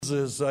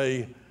Hebrews is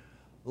a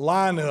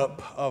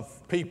lineup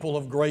of people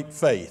of great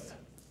faith.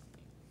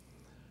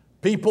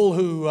 People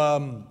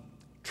who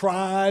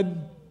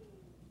tried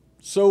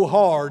so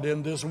hard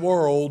in this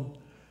world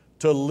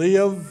to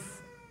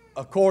live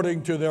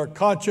according to their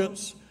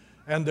conscience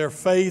and their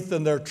faith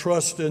and their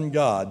trust in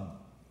God.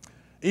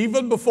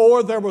 Even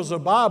before there was a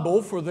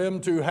Bible for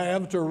them to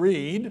have to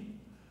read,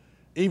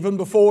 even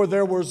before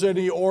there was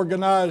any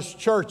organized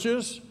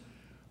churches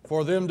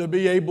for them to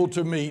be able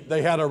to meet,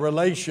 they had a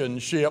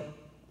relationship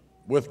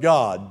with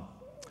God.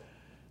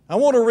 I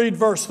want to read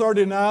verse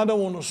 39. I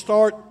want to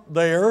start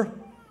there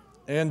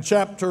in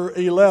chapter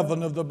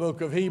 11 of the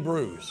book of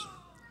Hebrews.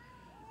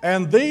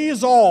 And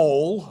these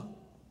all,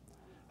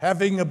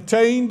 having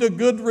obtained a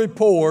good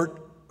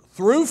report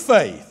through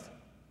faith,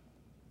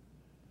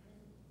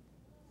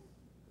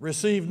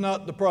 received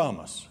not the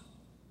promise.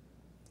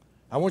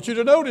 I want you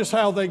to notice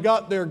how they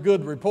got their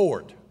good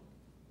report.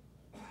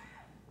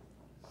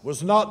 It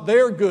was not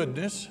their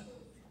goodness,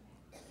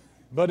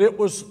 but it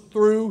was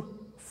through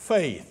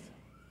faith.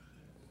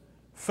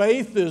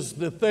 Faith is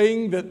the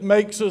thing that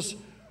makes us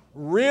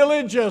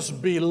really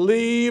just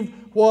believe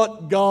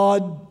what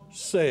God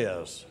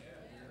says.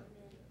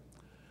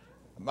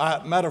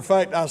 Matter of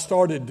fact, I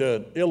started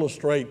to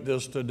illustrate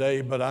this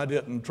today, but I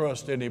didn't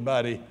trust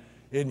anybody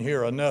in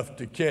here enough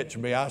to catch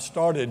me. I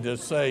started to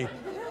say,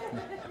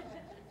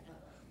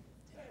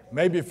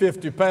 maybe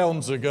 50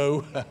 pounds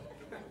ago,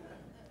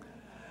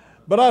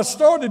 but I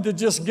started to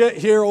just get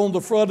here on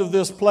the front of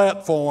this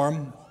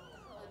platform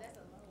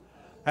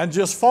and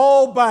just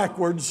fall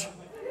backwards.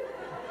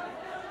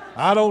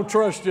 I don't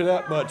trust you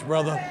that much,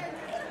 brother.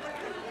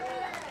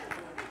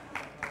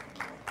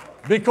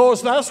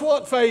 Because that's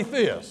what faith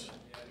is.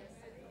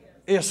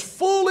 It's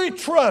fully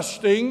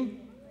trusting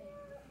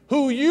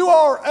who you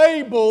are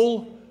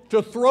able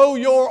to throw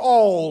your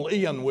all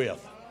in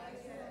with.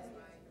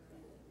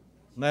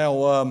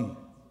 Now,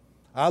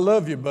 I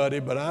love you, buddy,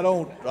 but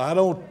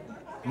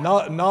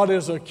not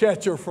as a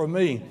catcher for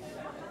me.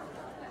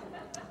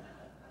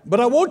 But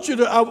I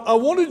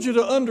wanted you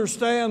to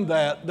understand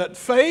that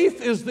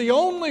faith is the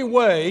only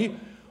way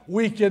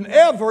we can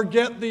ever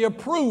get the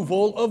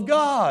approval of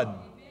God.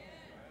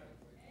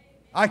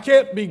 I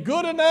can't be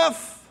good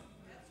enough.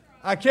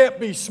 I can't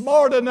be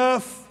smart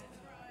enough.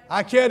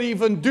 I can't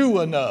even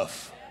do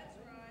enough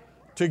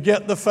to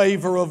get the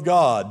favor of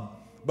God.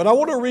 But I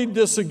want to read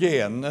this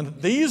again. And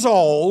these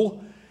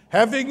all,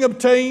 having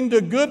obtained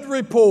a good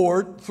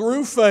report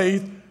through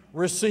faith,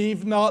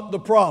 received not the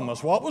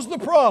promise. What was the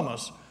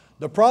promise?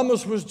 The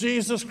promise was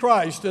Jesus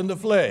Christ in the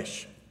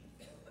flesh,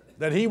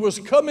 that He was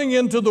coming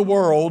into the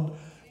world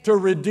to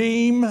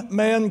redeem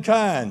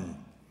mankind.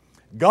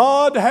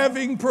 God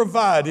having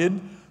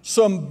provided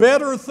some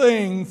better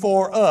thing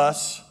for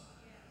us,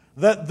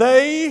 that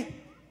they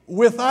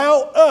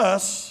without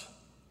us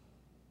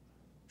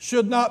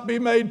should not be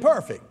made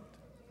perfect.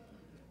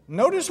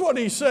 Notice what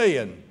he's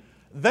saying.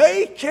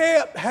 They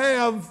can't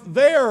have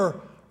their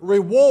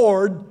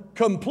reward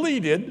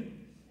completed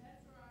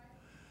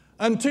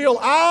until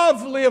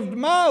I've lived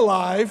my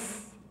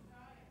life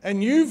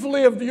and you've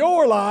lived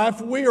your life.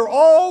 We are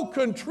all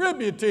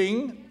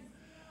contributing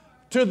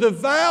to the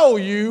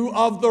value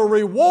of the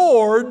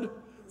reward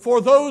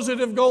for those that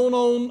have gone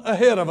on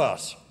ahead of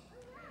us.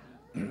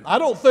 I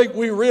don't think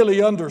we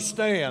really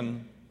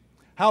understand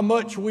how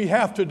much we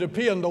have to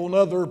depend on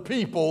other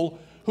people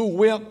who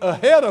went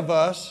ahead of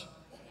us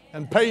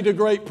and paid a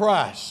great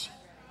price.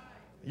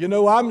 You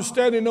know, I'm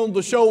standing on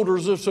the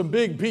shoulders of some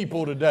big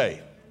people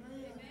today.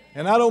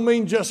 And I don't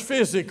mean just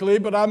physically,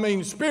 but I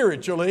mean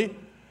spiritually.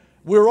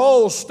 We're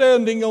all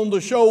standing on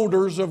the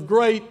shoulders of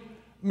great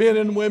men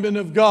and women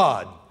of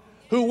God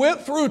who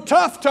went through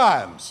tough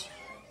times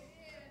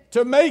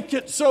to make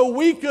it so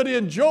we could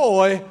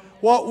enjoy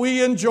what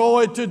we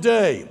enjoy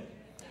today.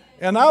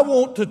 And I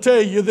want to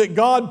tell you that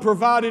God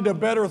provided a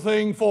better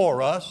thing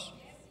for us.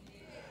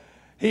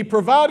 He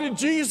provided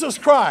Jesus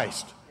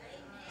Christ,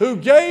 who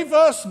gave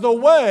us the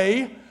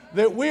way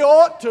that we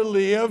ought to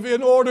live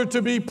in order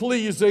to be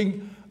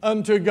pleasing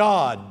unto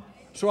God.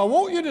 So I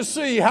want you to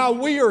see how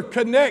we are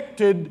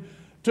connected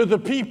to the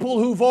people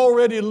who've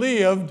already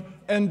lived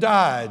and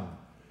died,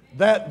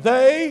 that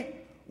they,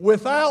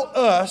 without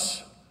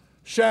us,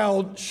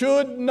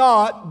 should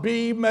not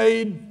be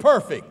made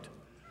perfect.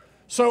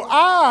 So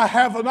I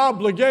have an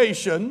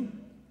obligation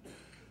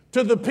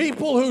to the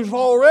people who've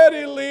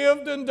already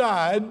lived and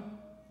died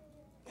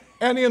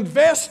and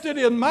invested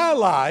in my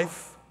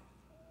life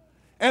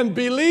and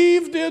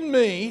believed in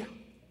me.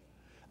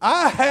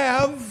 I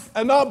have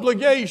an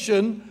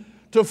obligation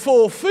to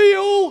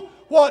fulfill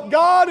what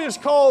God has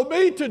called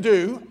me to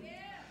do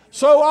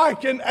so I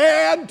can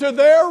add to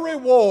their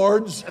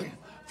rewards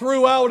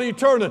throughout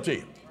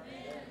eternity.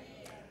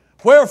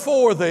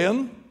 Wherefore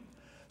then,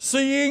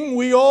 seeing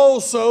we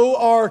also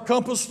are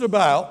compassed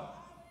about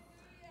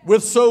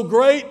with so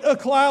great a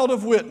cloud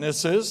of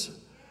witnesses,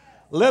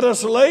 let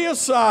us lay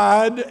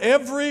aside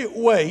every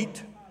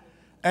weight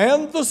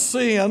and the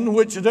sin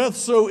which doth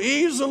so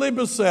easily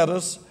beset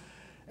us,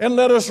 and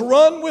let us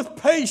run with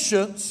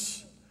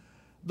patience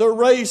the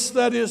race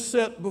that is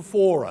set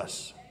before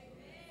us.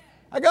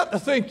 I got to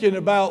thinking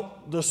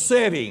about the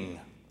setting.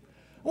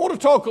 I want to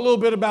talk a little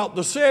bit about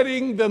the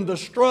setting, then the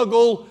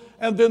struggle,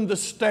 and then the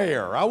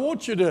stare. I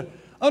want you to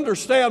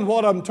understand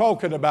what I'm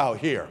talking about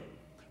here.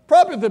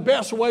 Probably the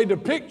best way to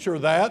picture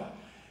that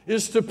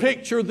is to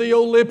picture the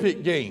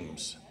Olympic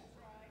Games.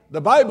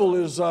 The Bible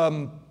is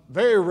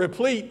very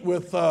replete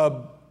with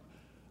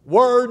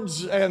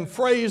words and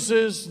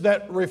phrases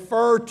that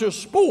refer to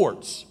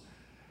sports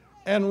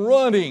and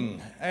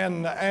running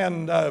and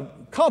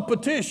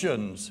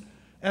competitions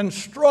and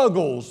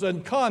struggles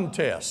and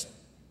contests.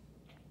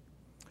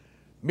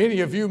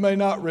 Many of you may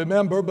not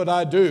remember, but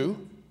I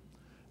do.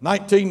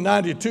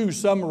 1992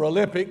 Summer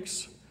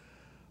Olympics,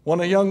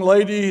 when a young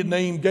lady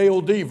named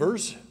Gail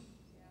Devers.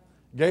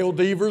 Gail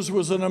Devers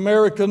was an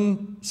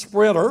American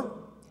sprinter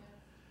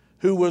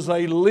who was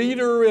a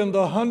leader in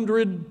the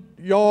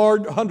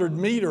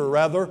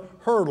 100-meter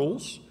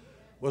hurdles,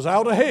 was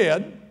out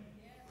ahead,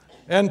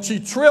 and she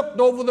tripped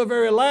over the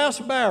very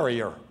last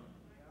barrier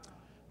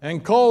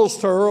and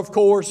caused her, of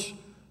course,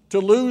 to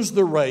lose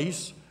the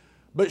race.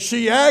 But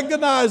she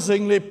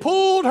agonizingly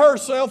pulled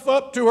herself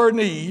up to her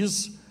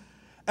knees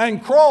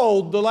and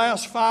crawled the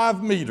last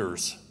 5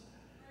 meters,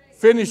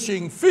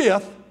 finishing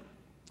 5th,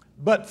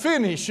 but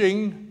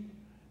finishing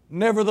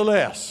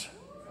nevertheless.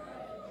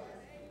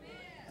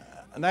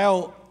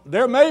 Now,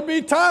 there may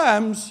be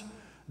times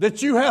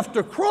that you have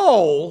to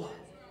crawl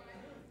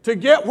to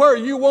get where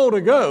you want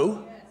to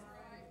go.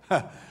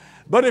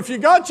 But if you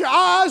got your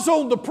eyes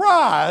on the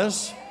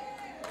prize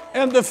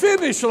and the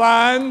finish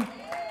line,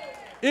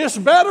 it's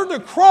better to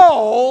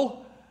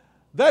crawl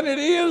than it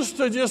is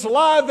to just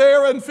lie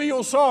there and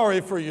feel sorry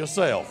for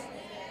yourself.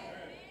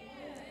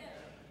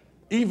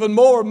 Even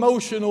more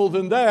emotional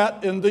than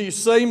that, in these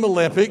same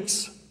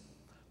Olympics,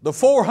 the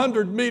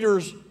 400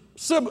 meters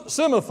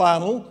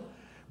semifinal,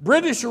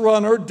 British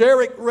runner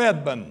Derek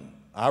Redmond,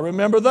 I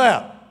remember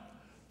that,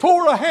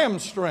 tore a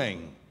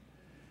hamstring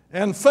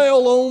and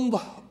fell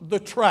on the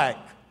track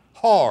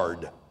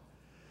hard.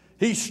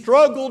 He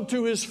struggled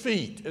to his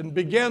feet and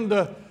began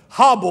to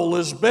hobble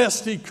as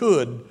best he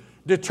could,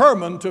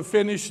 determined to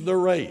finish the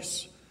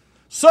race.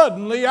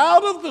 Suddenly,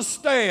 out of the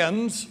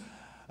stands,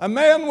 a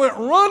man went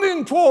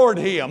running toward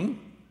him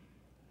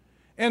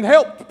and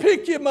helped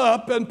pick him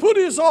up and put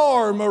his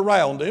arm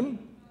around him.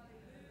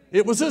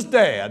 It was his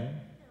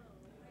dad.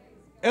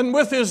 And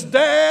with his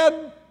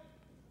dad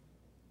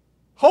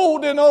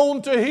holding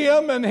on to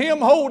him and him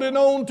holding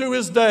on to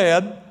his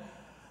dad,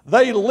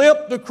 they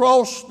limped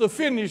across the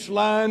finish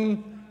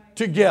line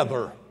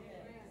together.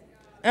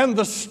 And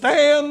the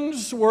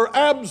stands were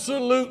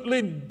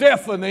absolutely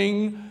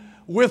deafening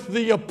with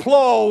the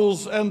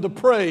applause and the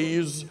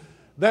praise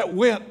that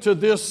went to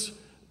this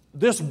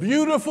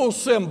beautiful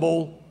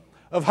symbol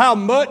of how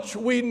much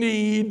we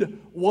need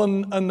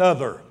one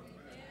another.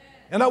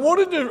 And I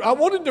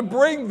wanted to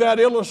bring that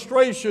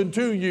illustration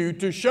to you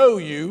to show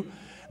you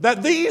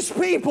that these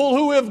people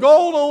who have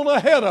gone on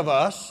ahead of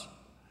us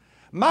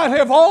might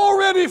have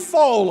already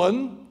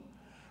fallen,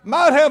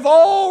 might have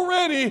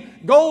already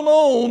gone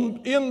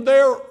on in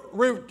their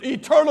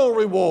eternal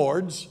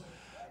rewards,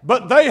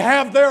 but they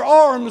have their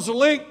arms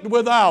linked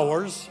with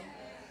ours,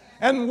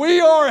 and we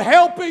are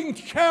helping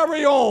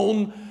carry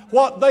on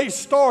what they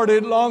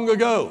started long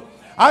ago.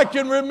 I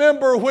can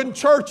remember when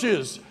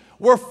churches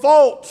were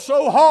fought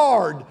so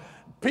hard,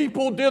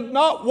 people did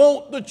not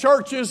want the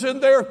churches in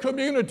their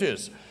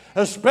communities,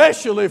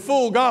 especially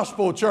full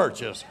gospel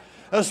churches,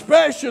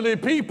 especially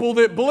people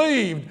that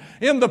believed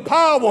in the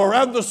power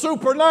and the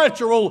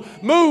supernatural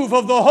move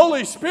of the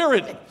Holy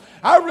Spirit.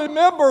 I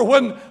remember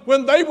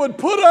when they would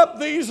put up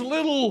these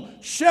little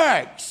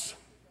shacks.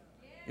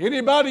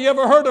 Anybody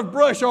ever heard of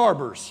brush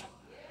arbors?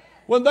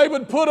 When they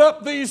would put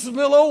up these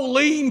little old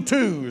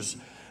lean-tos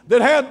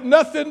that had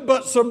nothing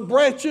but some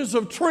branches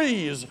of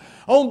trees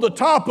on the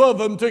top of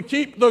them to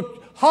keep the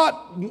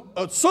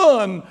hot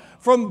sun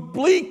from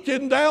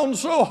bleaking down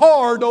so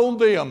hard on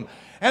them.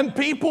 And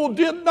people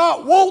did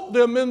not want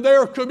them in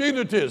their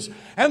communities.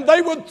 And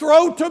they would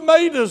throw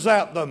tomatoes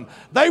at them.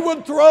 They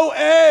would throw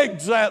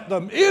eggs at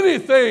them.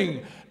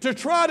 Anything to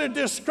try to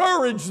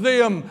discourage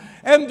them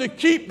and to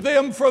keep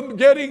them from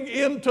getting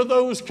into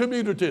those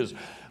communities.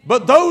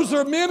 But those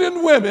are men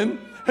and women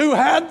who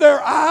had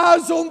their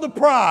eyes on the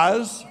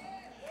prize,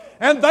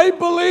 and they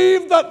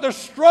believed that the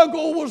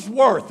struggle was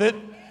worth it,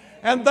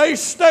 and they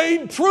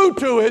stayed true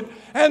to it.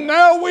 And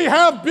now we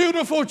have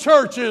beautiful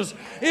churches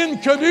in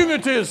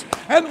communities,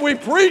 and we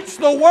preach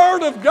the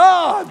Word of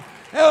God.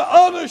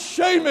 And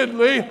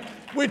unashamedly,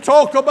 we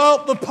talk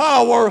about the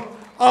power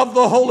of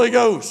the Holy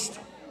Ghost.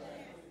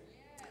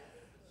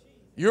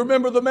 You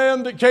remember the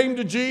man that came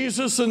to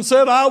Jesus and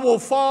said, "I will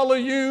follow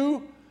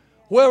you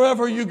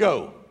wherever you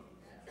go."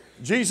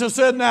 Jesus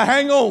said, "Now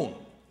hang on.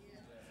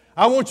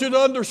 I want you to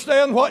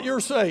understand what you're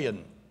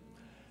saying."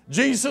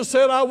 Jesus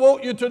said, "I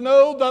want you to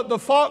know that the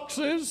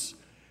foxes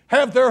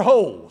have their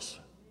holes,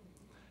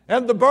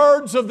 and the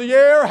birds of the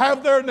air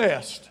have their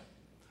nest,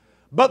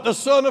 but the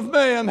Son of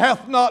Man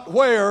hath not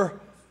where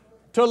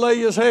to lay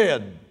his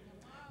head."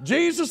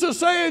 Jesus is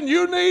saying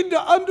you need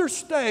to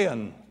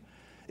understand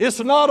it's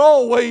not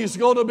always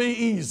going to be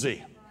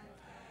easy.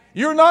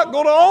 You're not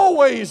going to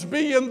always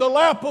be in the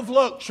lap of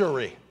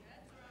luxury.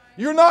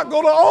 You're not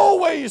going to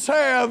always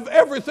have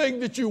everything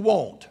that you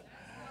want.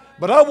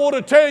 But I want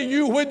to tell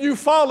you, when you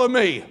follow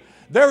me,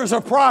 there is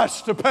a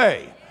price to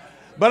pay.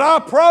 But I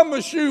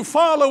promise you,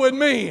 following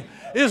me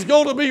is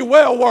going to be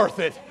well worth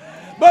it.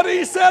 But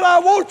he said, I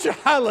want you,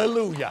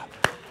 hallelujah.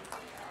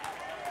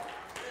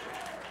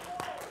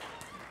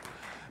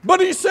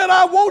 But he said,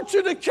 I want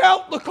you to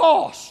count the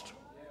cost.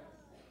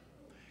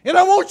 And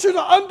I want you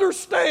to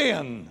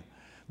understand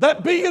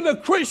that being a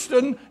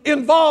Christian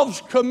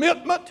involves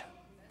commitment,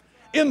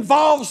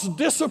 involves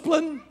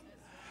discipline.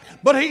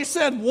 But he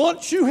said,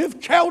 once you have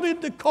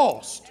counted the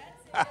cost,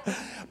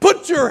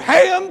 put your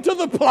hand to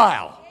the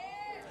plow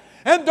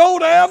and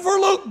don't ever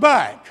look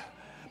back,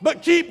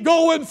 but keep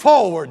going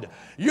forward.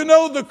 You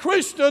know, the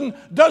Christian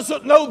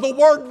doesn't know the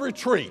word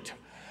retreat.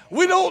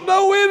 We don't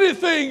know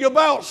anything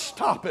about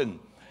stopping.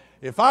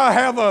 If I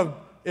have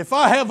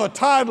a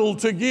title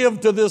to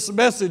give to this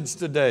message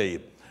today,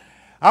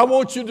 I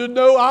want you to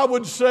know I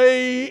would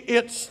say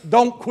it's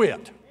don't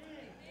quit.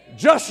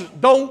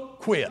 Just don't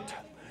quit.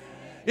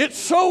 It's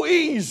so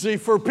easy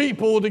for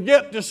people to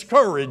get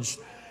discouraged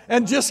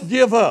and just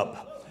give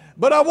up.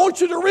 But I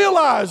want you to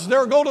realize there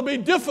are going to be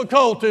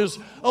difficulties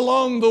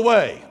along the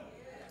way.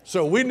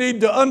 So we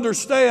need to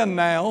understand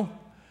now,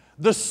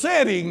 the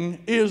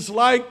setting is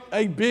like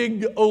a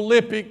big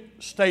Olympic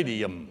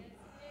stadium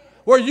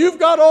where you've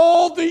got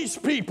all these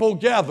people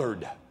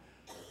gathered.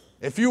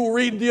 If you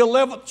read the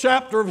 11th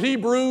chapter of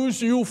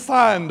Hebrews, you'll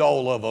find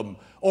all of them,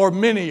 or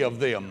many of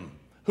them,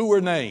 who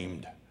are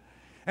named.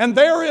 And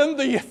they're in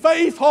the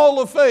Faith Hall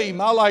of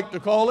Fame, I like to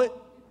call it.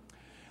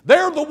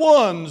 They're the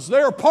ones,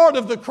 they're part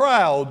of the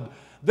crowd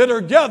that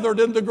are gathered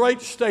in the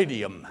great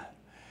stadium.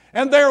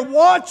 And they're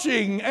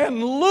watching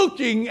and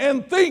looking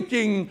and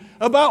thinking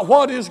about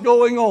what is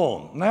going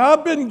on. Now,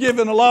 I've been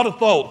giving a lot of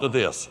thought to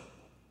this.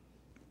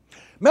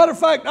 Matter of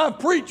fact, I've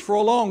preached for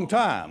a long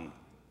time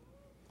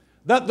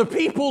that the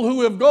people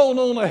who have gone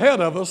on ahead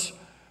of us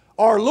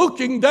are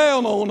looking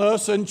down on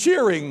us and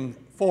cheering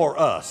for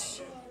us.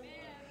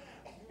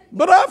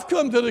 But I've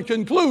come to the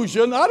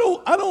conclusion, I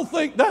don't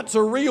think that's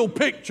a real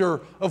picture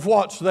of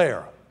what's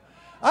there.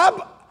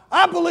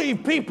 I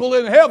believe people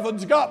in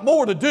heaven's got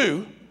more to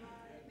do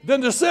than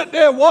to sit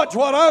there and watch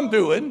what I'm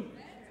doing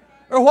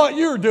or what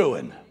you're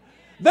doing.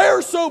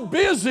 They're so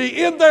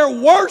busy in their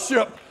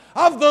worship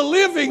of the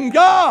living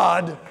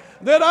God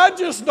that I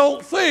just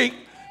don't think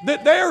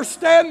that they're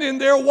standing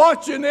there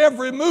watching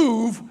every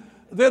move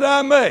that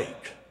I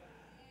make.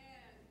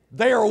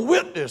 They are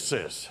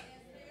witnesses.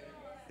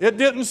 It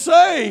didn't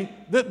say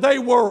that they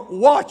were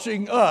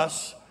watching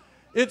us.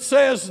 It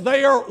says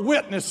they are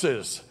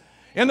witnesses.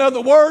 In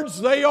other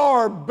words, they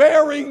are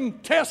bearing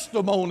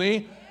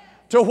testimony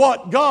to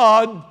what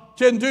God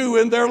can do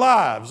in their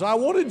lives. I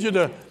wanted you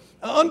to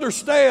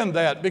understand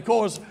that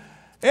because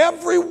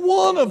every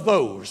one of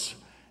those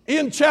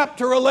in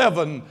chapter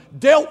 11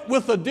 dealt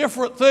with a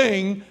different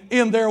thing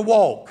in their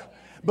walk.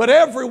 But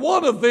every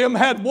one of them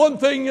had one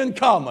thing in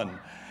common.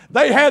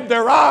 They had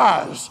their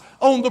eyes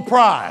on the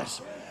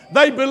prize.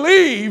 They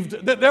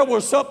believed that there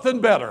was something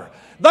better.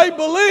 They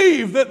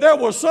believed that there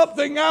was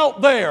something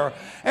out there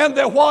and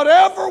that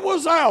whatever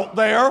was out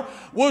there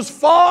was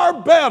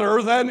far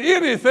better than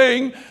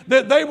anything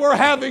that they were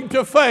having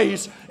to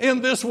face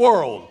in this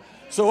world.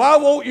 So I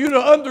want you to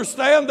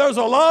understand there's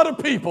a lot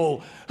of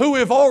people who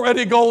have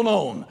already gone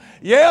on.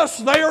 Yes,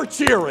 they are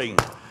cheering.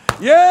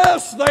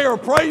 Yes, they are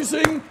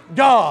praising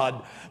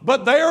God.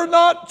 But they are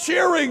not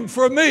cheering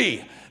for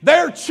me.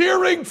 They're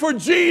cheering for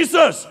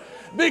Jesus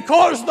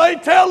because they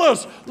tell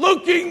us,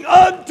 looking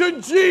unto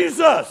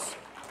Jesus.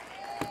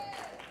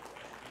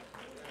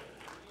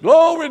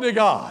 Glory to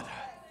God.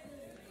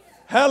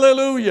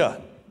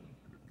 Hallelujah.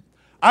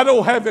 I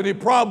don't have any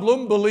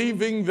problem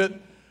believing that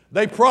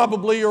they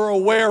probably are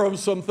aware of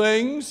some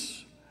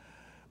things,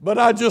 but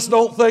I just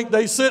don't think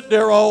they sit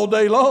there all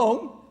day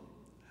long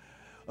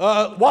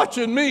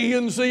watching me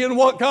and seeing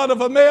what kind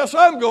of a mess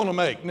I'm going to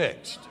make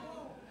next.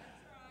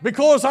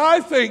 Because I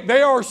think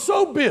they are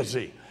so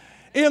busy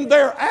in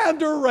their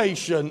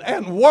adoration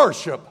and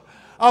worship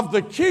of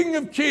the King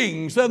of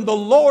Kings and the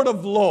Lord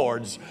of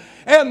Lords,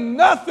 and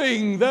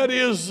nothing that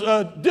is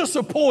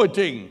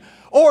disappointing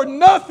or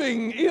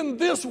nothing in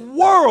this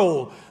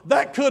world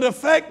that could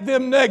affect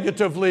them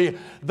negatively,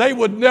 they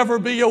would never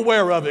be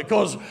aware of it.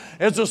 Because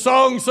as the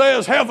song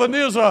says, heaven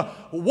is a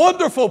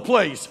wonderful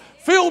place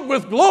filled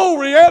with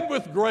glory and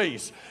with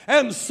grace,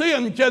 and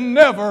sin can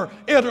never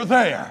enter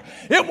there.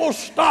 It will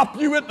stop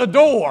you at the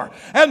door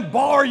and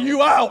bar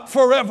you out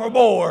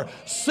forevermore.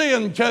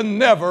 Sin can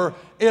never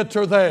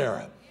enter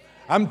there.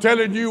 I'm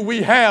telling you,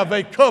 we have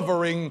a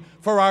covering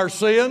for our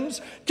sins.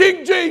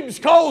 King James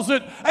calls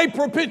it a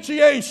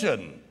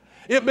propitiation.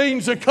 It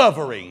means a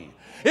covering.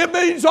 It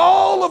means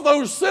all of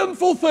those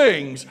sinful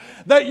things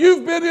that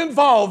you've been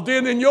involved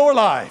in your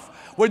life.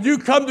 when you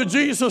come to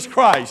Jesus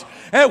Christ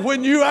and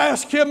when you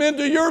ask Him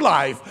into your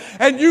life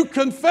and you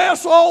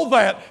confess all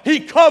that, He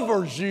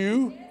covers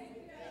you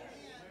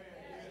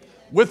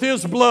with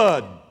His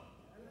blood.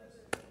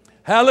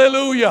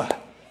 Hallelujah.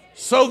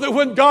 So that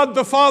when God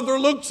the Father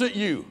looks at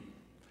you,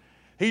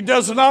 He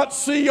does not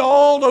see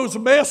all those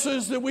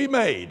messes that we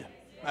made.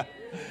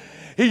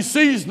 He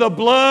sees the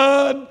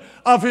blood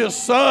of His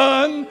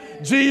Son,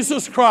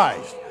 Jesus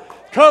Christ,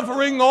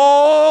 covering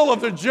all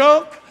of the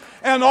junk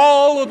and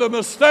all of the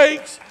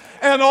mistakes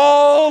and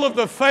all of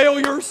the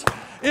failures.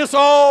 It's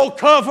all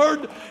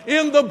covered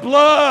in the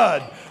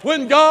blood.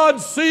 When God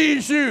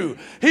sees you,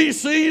 He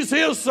sees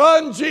His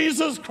Son,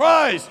 Jesus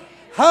Christ.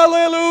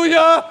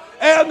 Hallelujah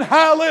and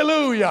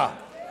hallelujah.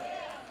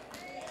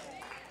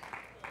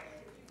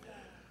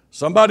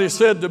 Somebody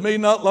said to me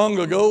not long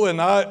ago,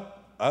 and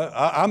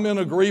I'm in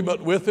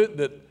agreement with it,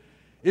 that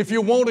if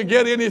you want to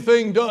get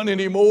anything done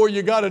anymore,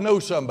 you got to know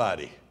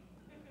somebody.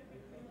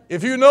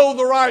 If you know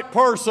the right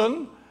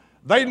person,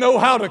 they know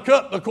how to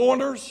cut the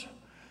corners,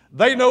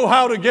 they know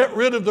how to get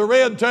rid of the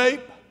red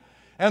tape,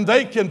 and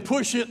they can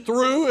push it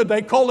through, and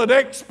they call it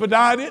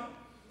expedite it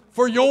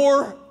for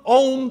your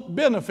own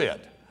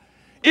benefit.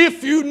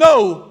 If you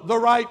know the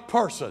right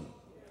person.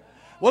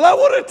 Well, I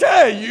want to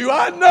tell you,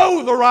 I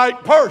know the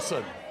right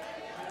person.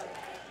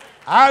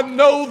 I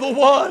know the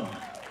one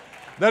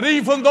that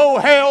even though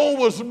hell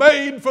was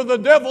made for the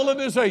devil and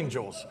his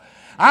angels,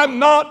 I'm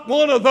not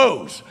one of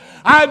those.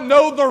 I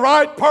know the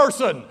right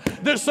person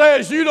that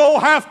says you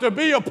don't have to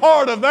be a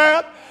part of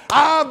that.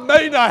 I've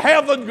made a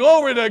heaven,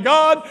 glory to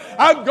God.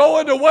 I'm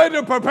going away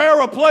to prepare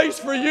a place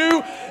for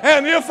you.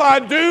 And if I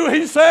do,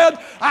 He said,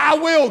 I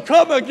will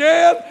come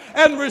again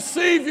and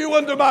receive you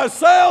unto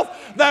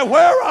myself, that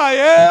where I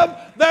am,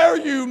 there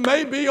you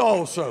may be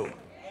also.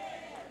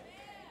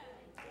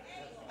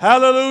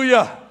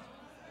 Hallelujah.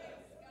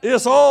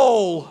 It's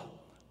all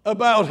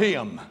about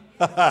Him.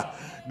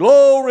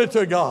 Glory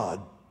to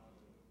God.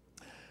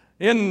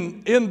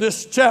 In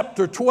this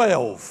chapter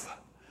 12,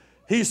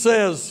 he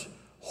says,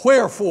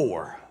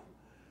 wherefore.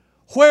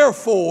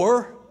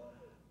 Wherefore,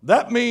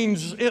 that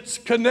means it's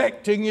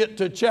connecting it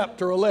to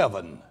chapter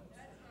 11.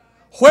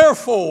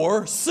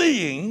 Wherefore,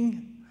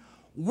 seeing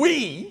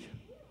we,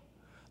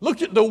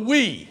 look at the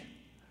we,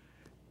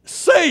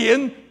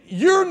 saying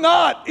you're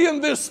not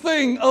in this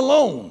thing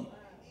alone.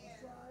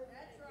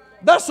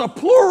 That's a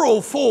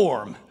plural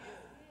form.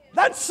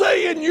 That's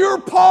saying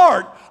you're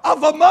part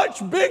of a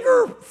much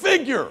bigger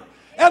figure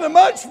and a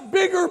much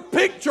bigger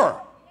picture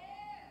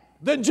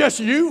than just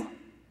you.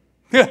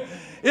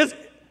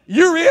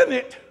 You're in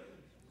it.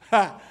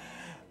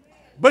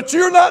 But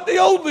you're not the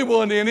only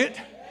one in it.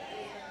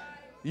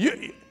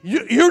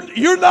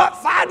 You're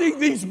not fighting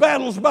these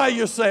battles by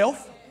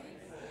yourself.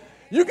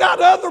 You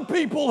got other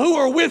people who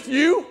are with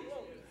you,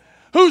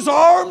 whose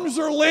arms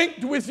are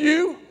linked with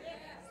you.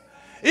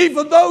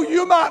 Even though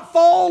you might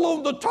fall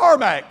on the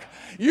tarmac,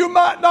 you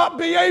might not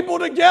be able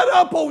to get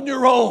up on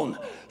your own.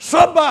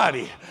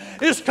 Somebody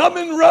is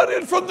coming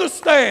running from the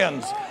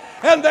stands,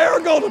 and they're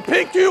going to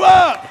pick you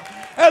up,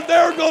 and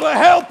they're going to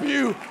help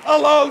you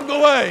along the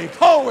way.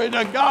 Glory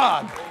to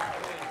God.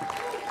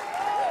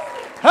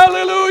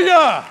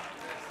 Hallelujah.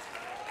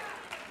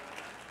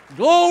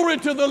 Glory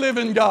to the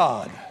living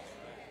God.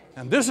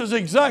 And this is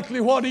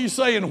exactly what he's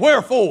saying.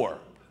 Wherefore,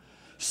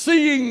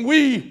 seeing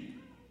we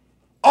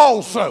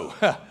also.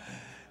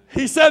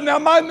 He said, now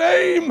my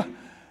name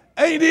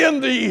ain't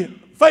in the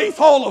Faith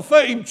Hall of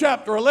Fame,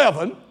 chapter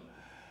 11,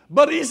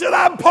 but he said,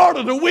 I'm part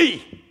of the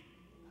we.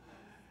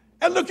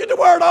 And look at the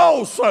word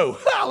also.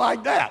 I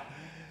like that.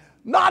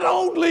 Not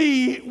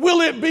only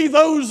will it be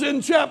those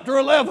in chapter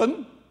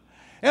 11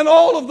 and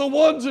all of the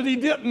ones that he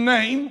didn't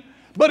name,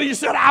 but he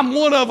said, I'm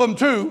one of them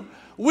too.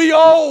 We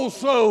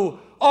also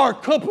are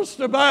compassed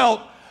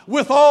about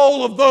with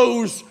all of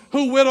those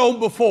who went on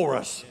before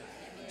us.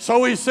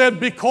 So he said,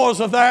 because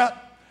of that,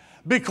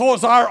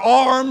 because our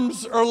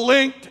arms are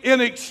linked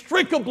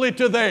inextricably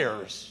to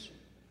theirs,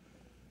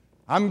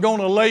 I'm going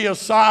to lay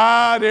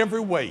aside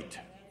every weight.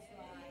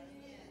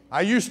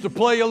 I used to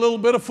play a little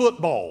bit of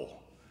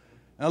football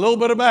and a little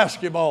bit of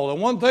basketball.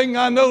 And one thing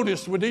I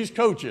noticed with these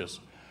coaches,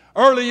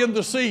 early in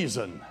the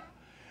season,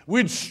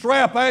 we'd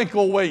strap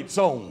ankle weights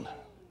on.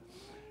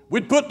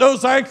 We'd put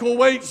those ankle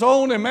weights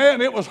on, and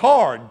man, it was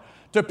hard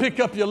to pick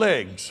up your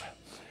legs.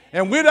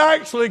 And we'd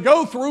actually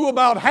go through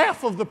about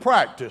half of the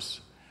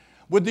practice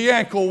with the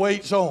ankle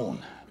weights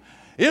on.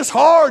 It's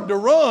hard to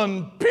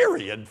run,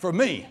 period, for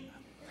me.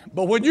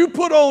 But when you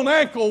put on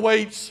ankle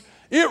weights,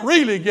 it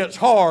really gets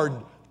hard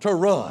to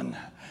run.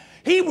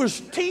 He was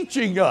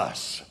teaching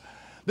us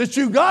that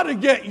you got to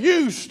get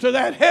used to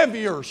that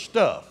heavier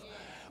stuff.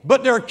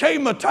 But there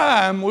came a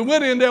time, we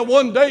went in there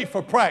one day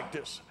for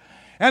practice,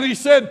 and he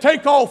said,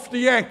 take off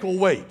the ankle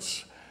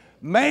weights.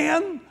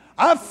 Man,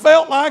 I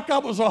felt like I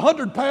was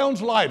 100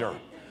 pounds lighter.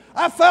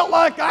 I felt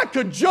like I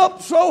could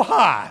jump so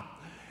high.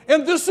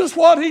 And this is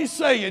what he's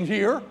saying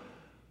here.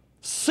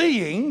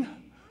 Seeing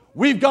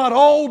we've got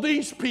all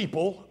these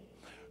people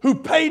who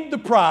paid the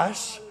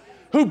price,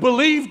 who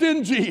believed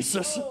in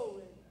Jesus,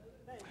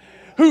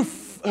 who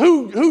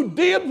who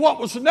did what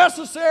was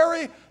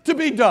necessary to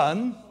be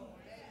done,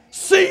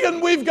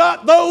 seeing we've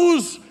got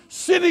those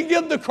sitting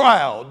in the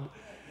crowd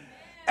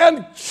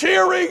and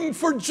cheering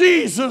for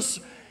Jesus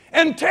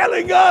and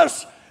telling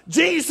us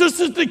Jesus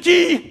is the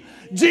key,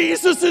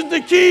 Jesus is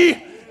the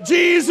key,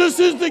 Jesus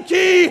is the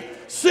key.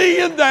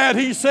 Seeing that,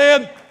 he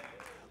said,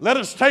 let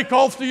us take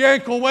off the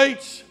ankle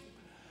weights.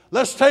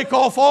 Let's take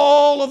off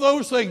all of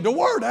those things. The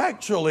word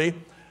actually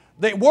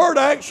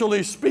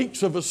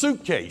speaks of a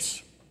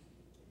suitcase,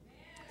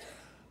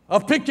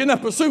 of picking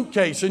up a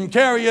suitcase and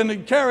carrying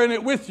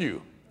it with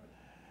you.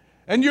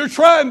 And you're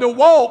trying to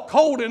walk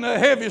holding a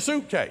heavy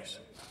suitcase.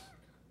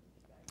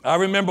 I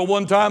remember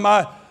one time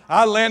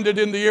I landed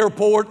in the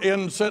airport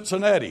in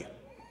Cincinnati.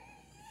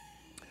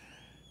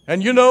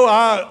 And you know,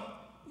 I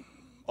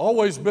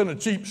always been a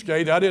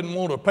cheapskate. I didn't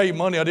want to pay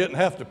money I didn't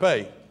have to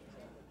pay.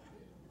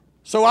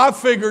 So I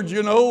figured,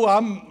 you know,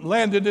 I'm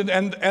landed in,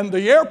 and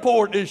the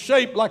airport is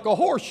shaped like a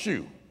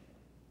horseshoe.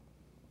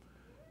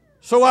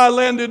 So I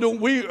landed,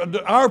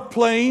 our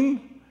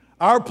plane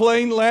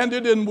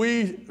landed, and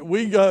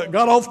we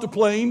got off the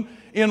plane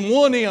in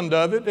one end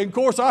of it. And of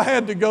course, I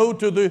had to go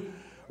to the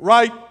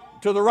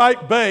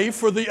right bay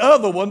for the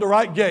other one, the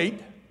right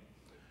gate.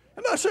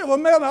 And I said, well,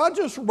 man, I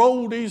just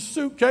roll these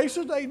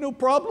suitcases. There ain't no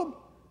problem.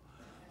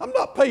 I'm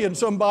not paying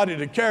somebody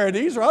to carry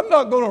these, or I'm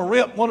not going to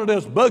rent one of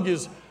those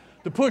buggies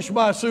to push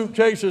my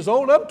suitcases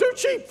on. I'm too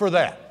cheap for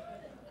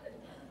that.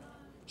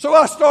 So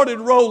I started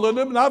rolling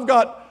them, and I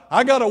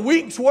got a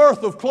week's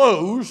worth of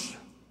clothes,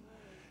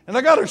 and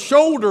I got a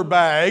shoulder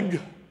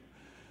bag.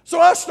 So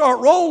I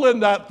start rolling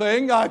that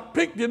thing. I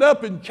picked it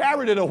up and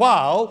carried it a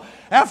while.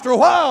 After a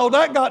while,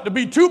 that got to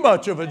be too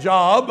much of a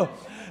job.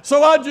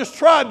 So I just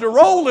tried to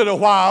roll it a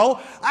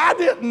while. I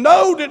didn't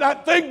know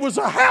that thing was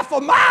a half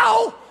a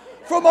mile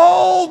from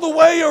all the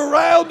way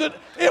around it.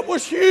 It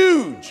was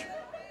huge.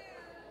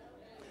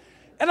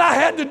 And I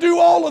had to do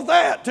all of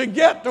that to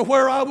get to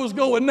where I was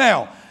going.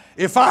 Now,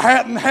 if I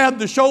hadn't had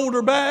the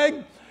shoulder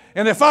bag,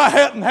 and if I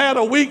hadn't had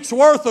a week's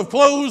worth of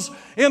clothes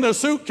in a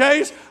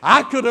suitcase,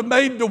 I could have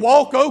made the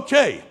walk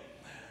okay.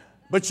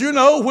 But you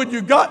know, when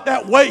you've got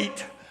that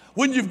weight,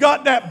 when you've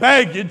got that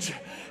baggage,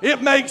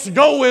 it makes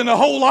going a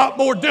whole lot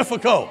more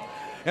difficult.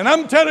 And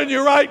I'm telling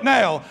you right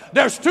now,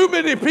 there's too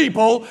many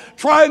people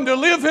trying to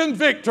live in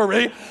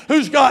victory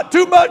who's got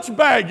too much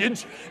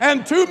baggage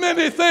and too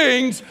many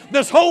things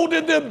that's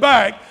holding them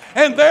back,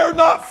 and they're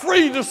not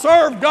free to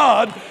serve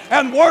God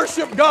and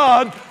worship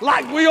God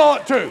like we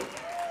ought to.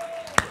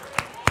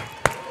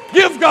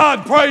 Give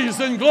God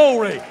praise and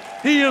glory.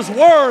 He is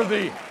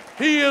worthy.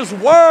 He is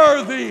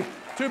worthy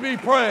to be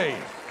praised.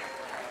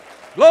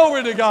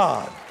 Glory to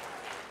God.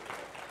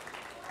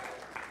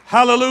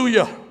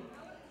 Hallelujah.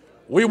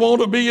 We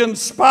want to be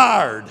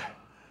inspired.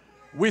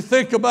 We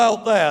think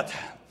about that.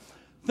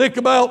 Think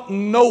about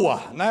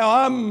Noah.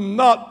 Now, I'm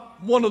not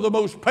one of the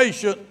most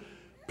patient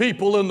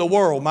people in the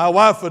world. My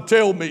wife would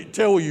tell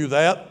you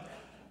that.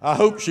 I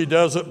hope she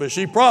doesn't, but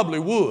she probably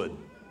would.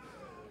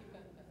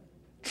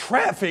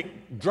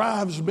 Traffic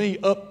drives me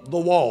up the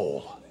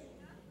wall.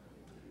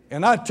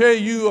 And I tell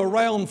you,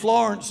 around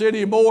Florence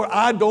anymore,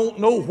 I don't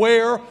know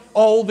where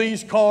all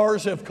these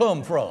cars have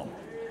come from.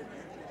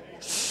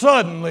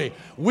 Suddenly,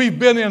 we've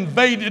been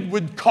invaded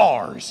with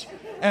cars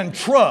and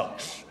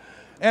trucks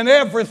and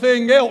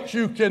everything else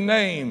you can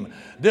name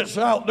that's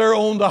out there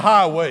on the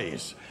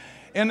highways.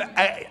 And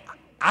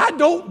I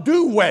don't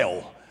do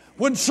well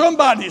when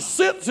somebody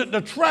sits at the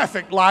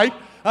traffic light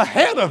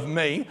ahead of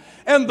me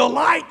and the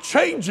light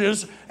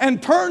changes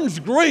and turns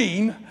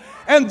green,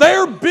 and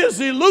they're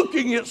busy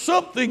looking at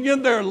something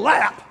in their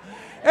lap,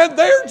 and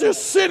they're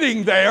just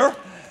sitting there.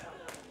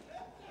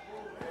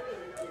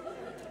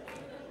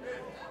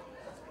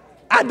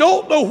 I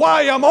don't know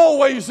why I'm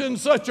always in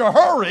such a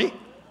hurry,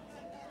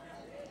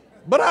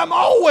 but I'm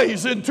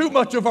always in too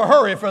much of a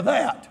hurry for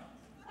that.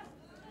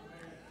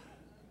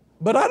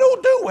 But I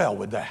don't do well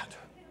with that.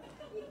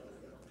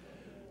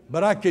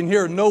 But I can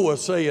hear Noah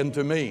saying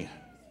to me,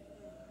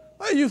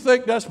 "Hey, you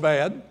think that's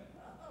bad?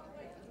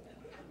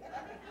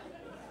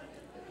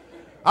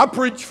 I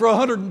preached for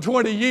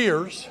 120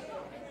 years.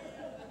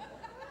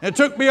 It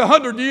took me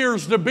 100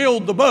 years to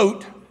build the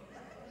boat.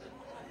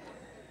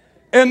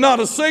 And not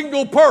a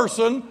single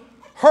person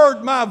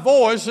heard my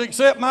voice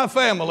except my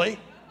family.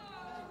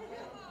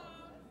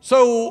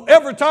 So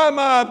every time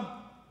I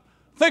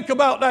think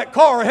about that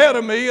car ahead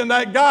of me and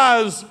that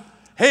guy's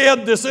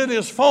head that's in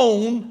his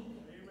phone,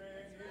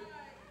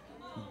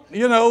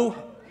 you know,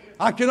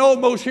 I can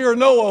almost hear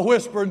Noah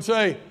whisper and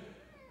say,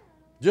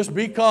 just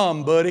be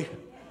calm, buddy.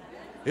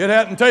 It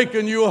hadn't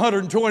taken you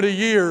 120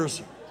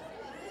 years,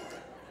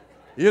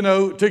 you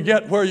know, to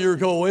get where you're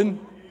going.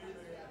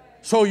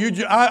 So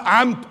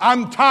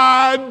I'm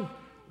tied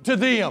to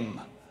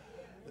them.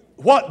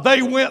 What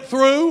they went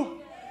through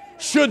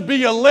should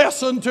be a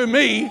lesson to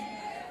me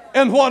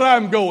in what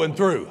I'm going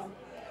through.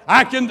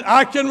 I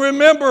can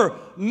remember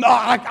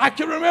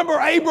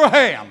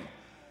Abraham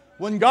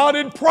when God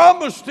had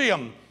promised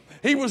him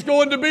he was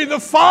going to be the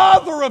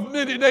father of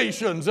many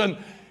nations, and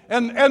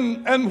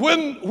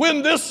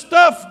when this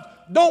stuff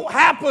don't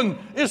happen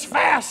as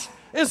fast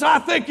as I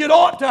think it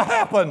ought to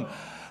happen.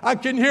 I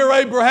can hear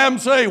Abraham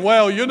say,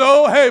 well, you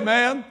know, hey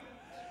man,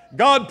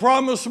 God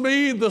promised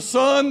me the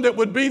son that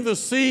would be the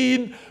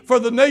seed for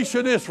the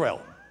nation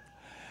Israel.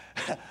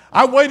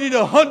 I waited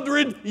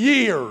 100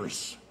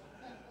 years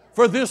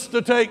for this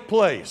to take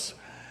place.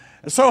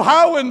 So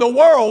how in the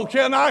world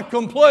can I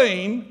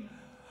complain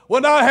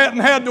when I hadn't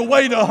had to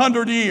wait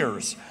 100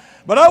 years?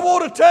 But I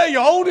want to tell you,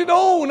 on and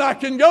on I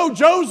can go.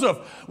 Joseph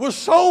was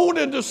sold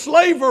into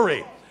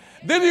slavery.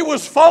 Then he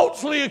was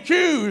falsely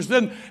accused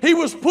and he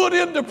was put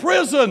into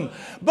prison.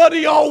 But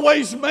he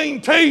always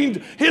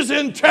maintained his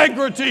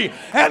integrity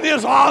and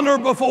his honor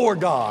before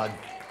God.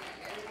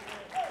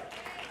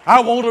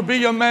 I want to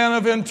be a man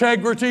of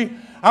integrity.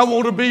 I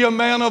want to be a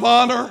man of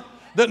honor.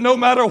 That no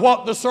matter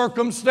what the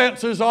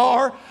circumstances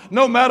are,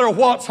 no matter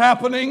what's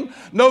happening,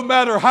 no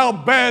matter how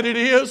bad it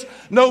is,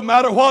 no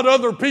matter what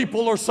other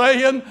people are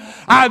saying,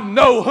 I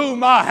know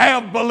whom I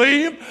have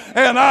believed,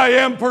 and I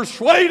am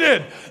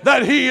persuaded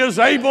that He is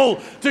able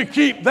to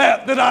keep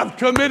that I've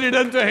committed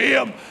unto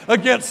Him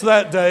against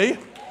that day.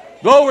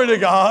 Glory to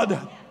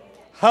God.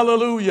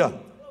 Hallelujah.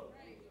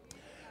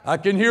 I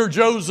can hear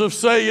Joseph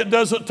say it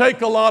doesn't take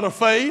a lot of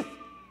faith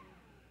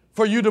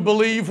for you to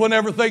believe when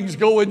everything's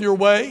going your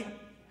way.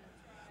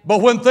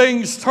 But when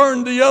things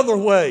turn the other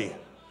way,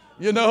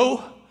 you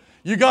know,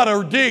 you got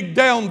to dig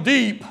down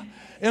deep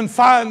and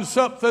find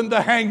something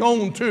to hang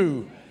on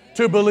to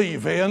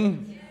believe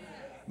in.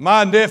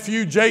 My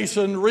nephew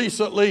Jason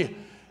recently,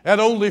 at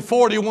only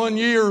 41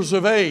 years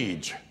of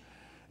age,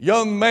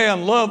 young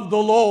man, loved the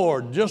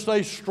Lord, just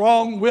a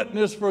strong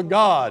witness for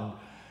God.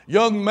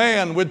 Young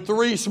man with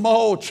 3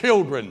 small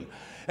children.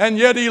 And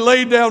yet he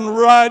lay down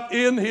right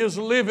in his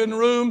living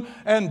room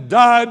and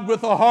died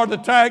with a heart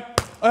attack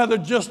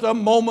at just a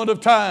moment of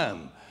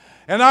time.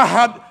 And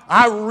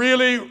I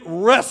really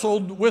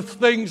wrestled with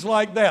things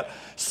like that.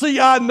 See,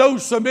 I know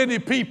so many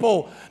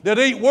people that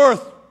ain't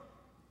worth.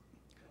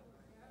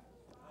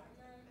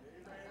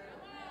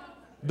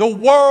 The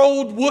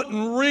world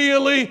wouldn't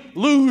really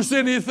lose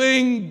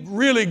anything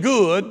really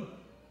good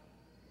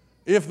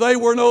if they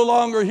were no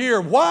longer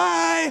here.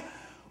 Why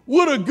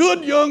would a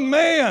good young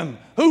man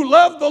who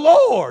loved the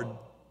Lord,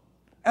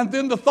 and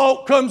then the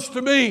thought comes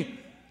to me,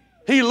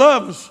 he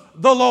loves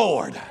the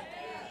Lord.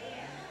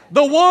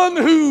 The one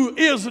who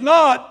is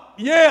not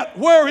yet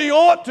where he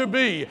ought to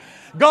be.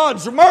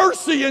 God's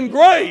mercy and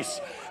grace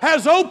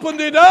has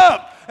opened it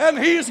up, and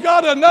he's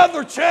got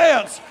another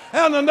chance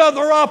and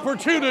another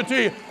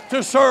opportunity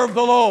to serve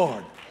the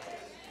Lord.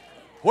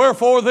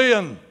 Wherefore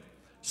then,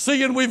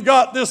 seeing we've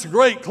got this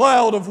great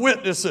cloud of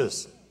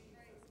witnesses,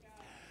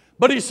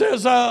 but he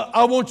says,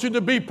 I want you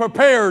to be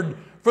prepared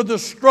for the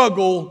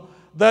struggle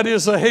that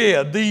is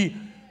ahead.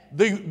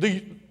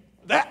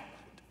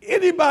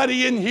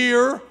 Anybody in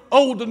here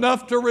old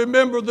enough to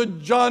remember the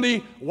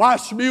Johnny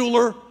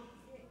Weissmuller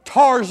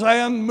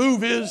Tarzan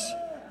movies?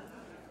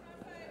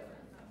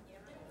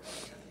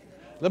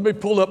 Let me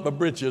pull up my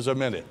britches a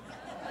minute.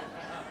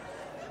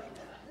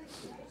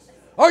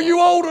 Are you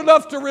old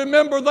enough to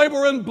remember they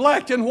were in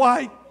black and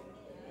white?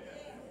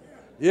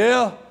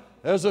 Yeah,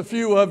 there's a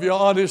few of you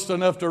honest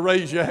enough to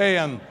raise your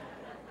hand.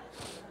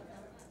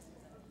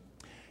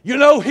 You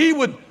know,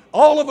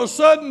 all of a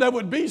sudden there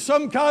would be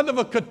some kind of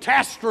a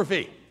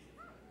catastrophe.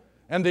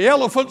 And the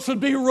elephants would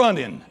be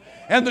running.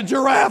 And the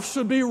giraffes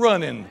would be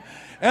running.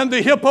 And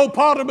the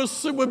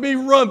hippopotamus would be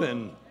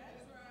running.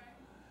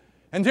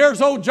 And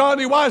there's old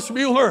Johnny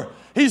Weissmuller.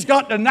 He's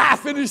got the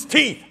knife in his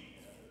teeth.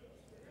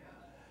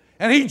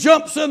 And he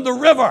jumps in the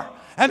river.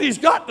 And he's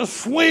got to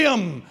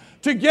swim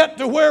to get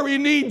to where he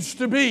needs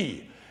to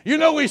be. You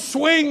know, he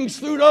swings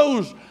through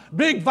those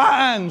big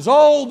vines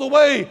all the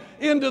way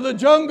into the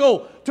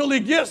jungle till he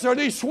gets there, and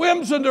he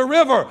swims in the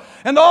river,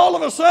 and all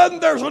of a sudden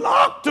there's an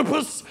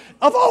octopus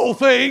of all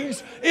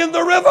things in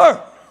the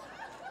river.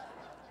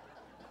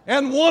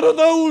 And one of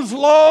those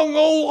long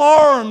old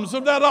arms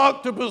of that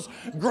octopus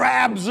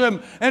grabs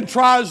him and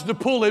tries to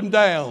pull him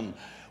down.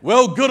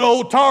 Well, good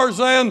old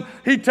Tarzan,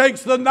 he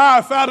takes the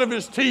knife out of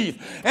his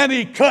teeth and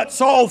he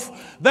cuts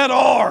off that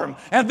arm.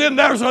 And then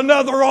there's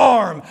another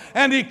arm.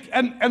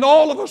 And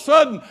all of a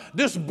sudden,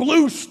 this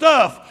blue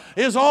stuff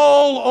is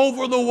all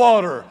over the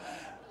water.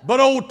 But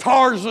old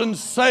Tarzan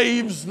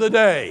saves the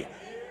day.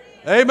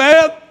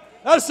 Amen?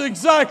 That's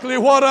exactly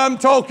what I'm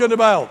talking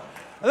about.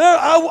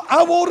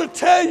 I want to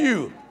tell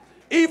you,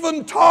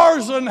 even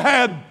Tarzan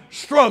had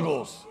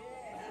struggles.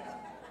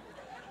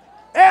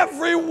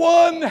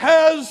 Everyone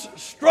has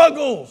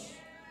struggles.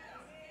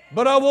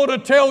 But I want to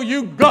tell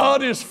you,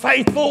 God is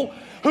faithful,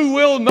 who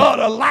will not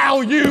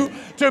allow you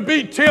to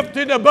be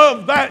tempted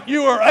above that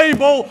you are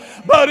able,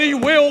 but He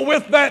will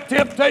with that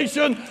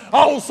temptation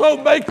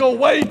also make a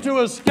way to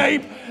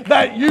escape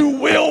that you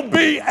will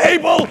be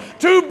able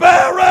to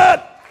bear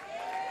it.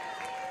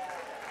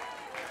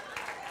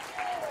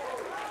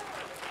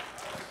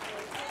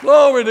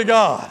 Glory to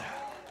God.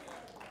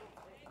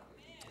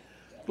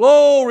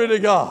 Glory to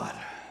God.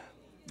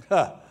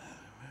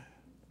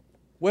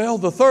 Well,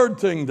 the third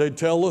thing they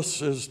tell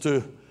us is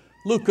to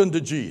look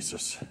unto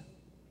Jesus.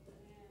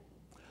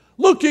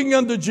 looking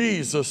unto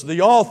Jesus,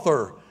 the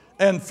author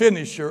and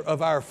finisher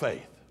of our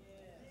faith.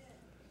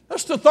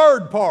 That's the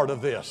third part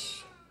of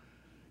this.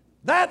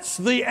 That's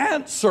the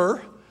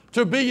answer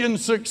to being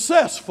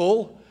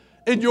successful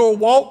in your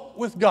walk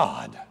with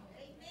God,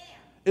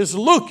 is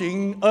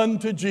looking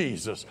unto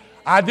Jesus.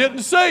 I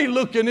didn't say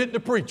looking at the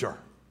preacher.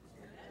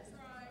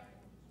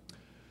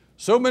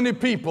 So many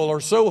people are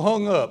so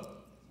hung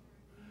up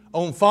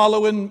on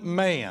following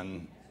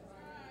man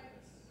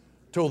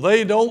till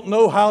they don't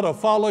know how to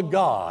follow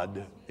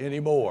God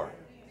anymore.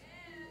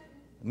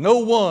 No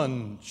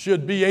one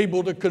should be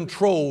able to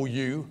control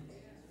you.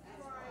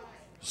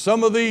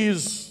 Some of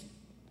these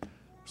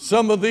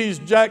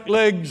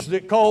jacklegs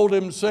that call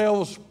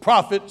themselves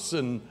prophets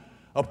and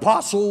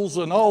apostles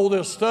and all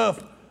this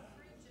stuff,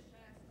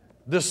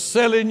 they're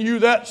selling you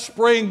that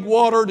spring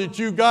water that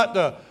you got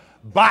to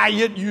buy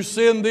it. You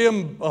send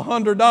them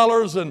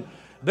 $100 and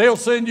they'll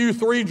send you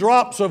 3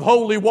 drops of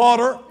holy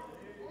water.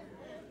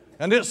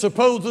 And it's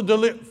supposed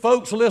to,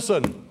 folks,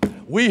 listen,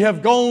 we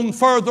have gone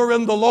further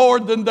in the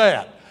Lord than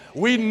that.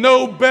 We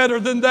know better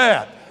than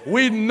that.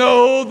 We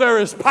know there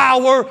is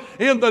power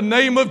in the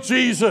name of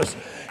Jesus.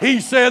 He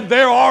said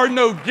there are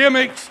no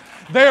gimmicks.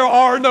 There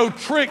are no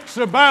tricks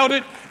about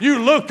it. You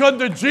look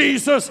unto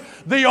Jesus,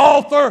 the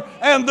author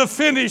and the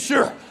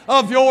finisher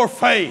of your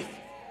faith,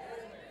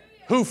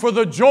 who for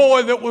the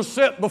joy that was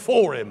set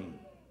before him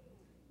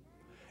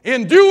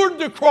endured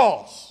the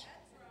cross,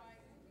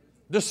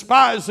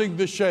 despising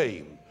the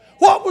shame.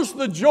 What was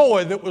the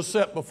joy that was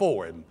set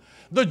before him?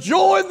 The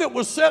joy that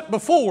was set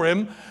before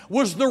him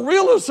was the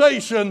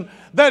realization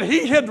that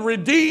he had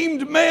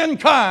redeemed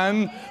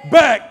mankind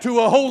back to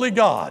a holy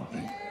God.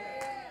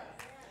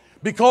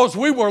 Because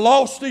we were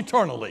lost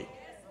eternally.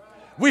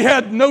 We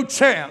had no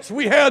chance.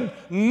 We had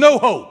no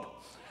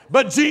hope.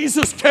 But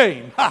Jesus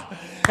came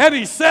and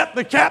he set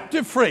the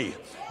captive free.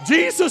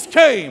 Jesus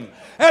came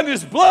and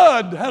his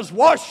blood has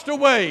washed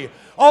away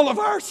all of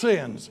our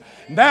sins.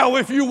 Now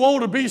if you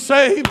want to be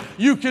saved,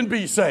 you can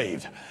be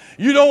saved.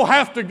 You don't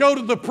have to go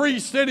to the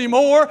priest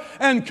anymore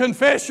and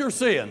confess your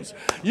sins.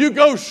 You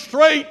go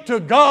straight to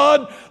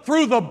God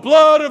through the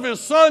blood of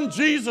his Son,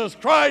 Jesus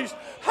Christ.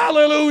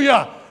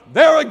 Hallelujah.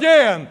 There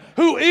again,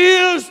 who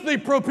is the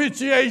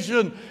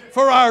propitiation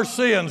for our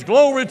sins.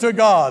 Glory to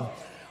God.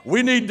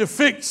 We need to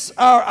fix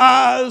our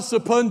eyes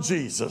upon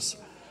Jesus.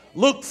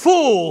 Look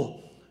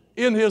full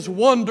in his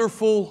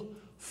wonderful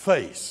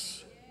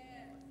face.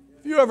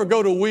 If you ever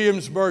go to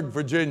Williamsburg,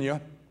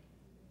 Virginia,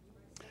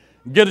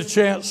 get a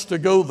chance to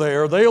go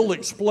there, they'll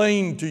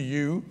explain to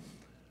you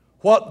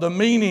what the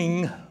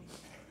meaning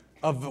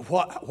of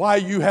why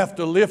you have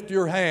to lift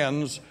your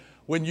hands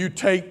when you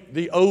take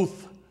the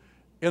oath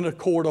in a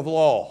court of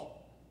law.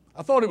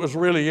 I thought it was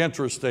really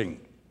interesting.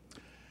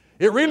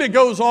 It really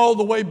goes all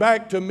the way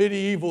back to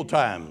medieval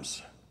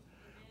times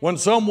when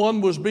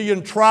someone was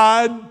being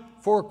tried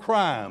for a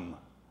crime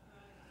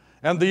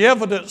and the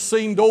evidence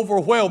seemed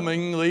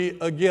overwhelmingly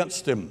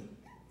against him.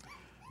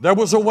 There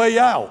was a way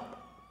out.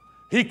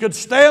 He could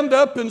stand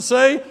up and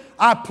say,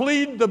 I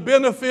plead the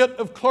benefit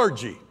of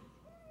clergy.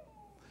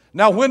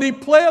 Now, when he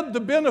pled the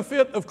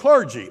benefit of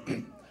clergy,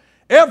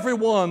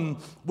 everyone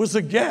was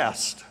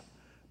aghast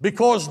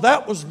because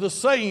that was the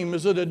same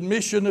as an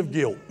admission of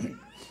guilt.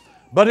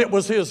 But it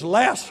was his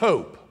last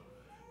hope,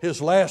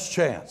 his last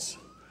chance.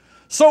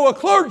 So a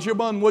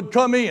clergyman would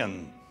come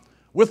in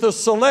with a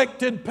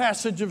selected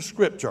passage of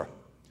Scripture,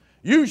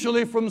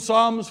 usually from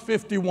Psalms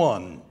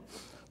 51,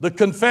 the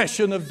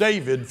confession of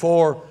David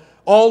for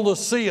all the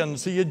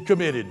sins he had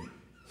committed.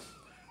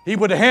 He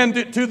would hand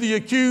it to the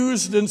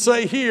accused and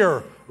say,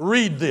 here,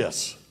 read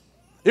this.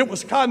 It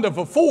was kind of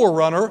a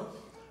forerunner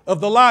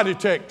of the lie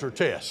detector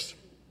test.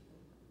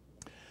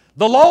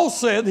 The law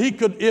said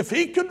if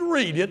he could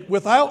read it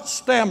without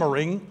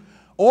stammering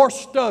or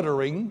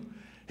stuttering,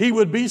 he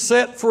would be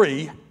set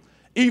free,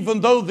 even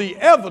though the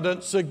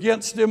evidence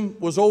against him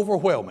was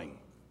overwhelming.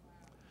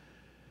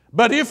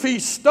 But if he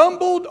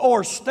stumbled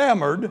or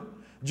stammered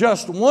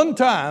just one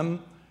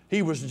time,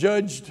 he was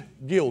judged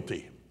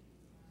guilty.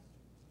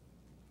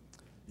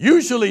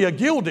 Usually a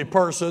guilty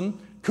person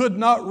could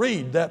not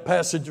read that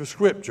passage of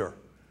Scripture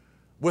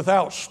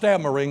without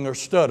stammering or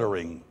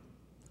stuttering.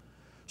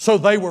 So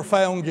they were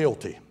found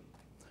guilty.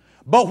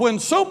 But when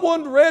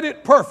someone read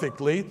it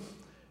perfectly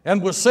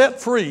and was set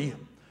free,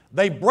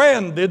 they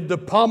branded the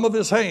palm of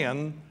his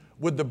hand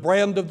with the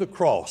brand of the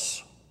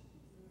cross.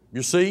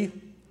 You see,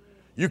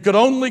 you could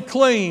only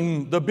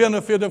claim the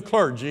benefit of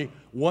clergy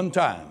one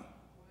time.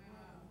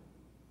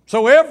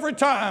 So every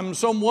time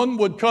someone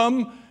would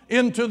come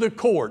into the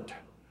court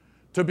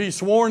to be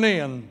sworn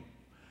in,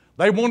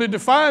 they wanted to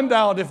find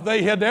out if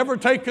they had ever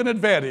taken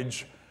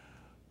advantage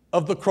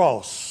of the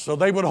cross. So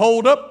they would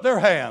hold up their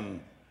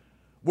hand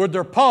with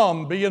their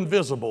palm being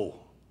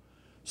visible.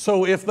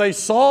 So if they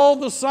saw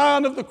the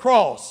sign of the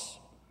cross,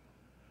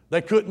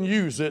 they couldn't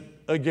use it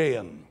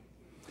again.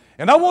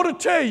 And I want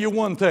to tell you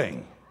one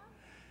thing.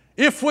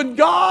 If when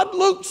God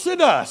looks at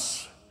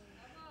us,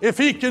 if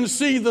he can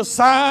see the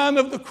sign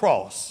of the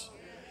cross,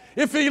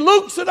 if he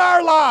looks at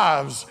our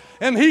lives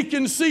and he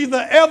can see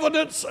the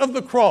evidence of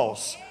the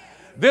cross,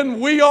 then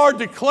we are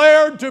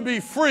declared to be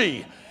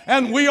free,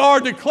 and we are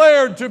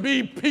declared to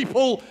be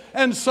people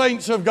and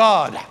saints of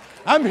God.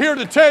 I'm here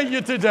to tell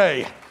you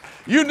today,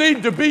 you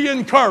need to be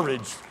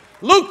encouraged,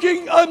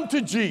 looking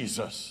unto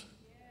Jesus,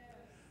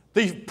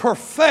 the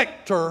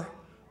perfecter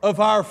of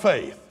our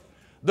faith,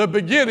 the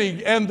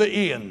beginning and the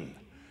end,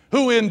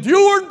 who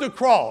endured the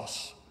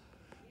cross.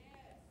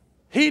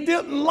 He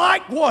didn't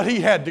like what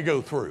he had to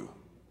go through.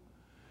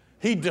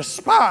 He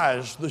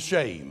despised the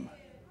shame.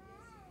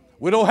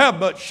 We don't have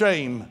much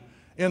shame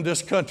in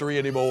this country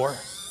anymore.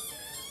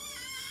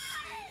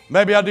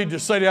 Maybe I need to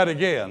say that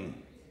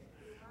again.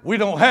 We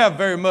don't have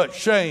very much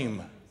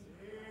shame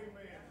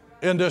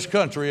in this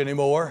country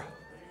anymore.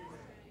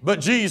 But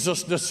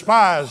Jesus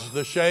despised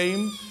the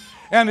shame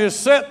and is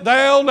set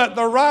down at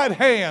the right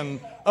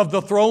hand of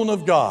the throne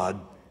of God.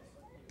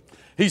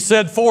 He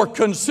said, "For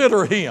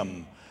consider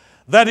him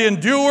that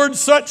endured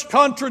such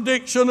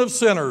contradiction of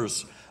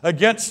sinners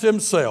against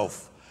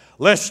himself,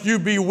 lest you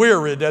be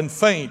wearied and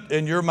faint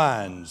in your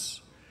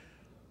minds."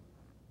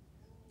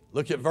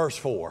 Look at verse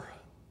 4.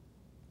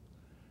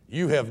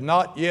 You have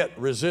not yet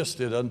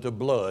resisted unto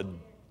blood,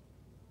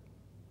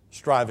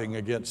 striving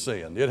against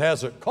sin. It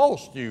hasn't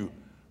cost you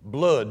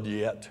blood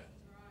yet.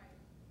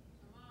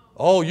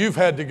 All you've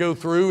had to go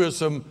through is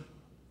some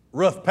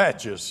rough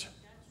patches,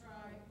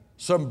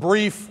 some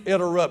brief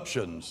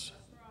interruptions,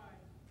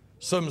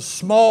 some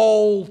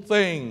small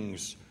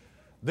things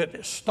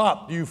that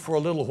stopped you for a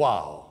little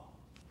while.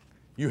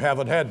 You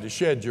haven't had to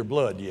shed your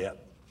blood yet.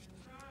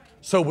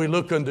 So we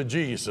look unto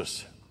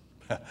Jesus,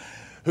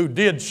 who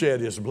did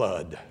shed his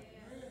blood,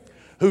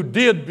 who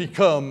did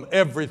become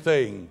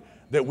everything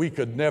that we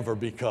could never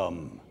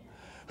become,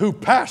 who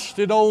passed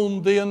it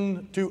on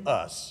then to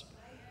us.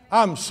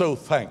 I'm so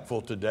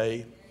thankful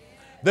today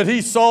that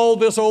he saw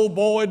this old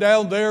boy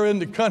down there in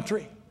the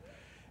country,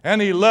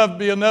 and he loved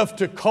me enough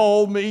to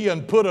call me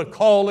and put a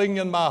calling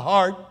in my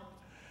heart.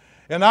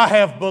 And I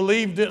have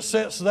believed it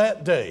since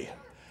that day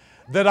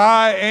that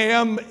I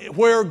am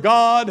where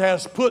God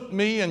has put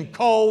me and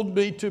called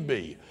me to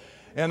be.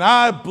 And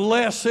I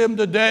bless him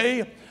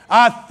today.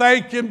 I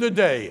thank him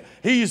today.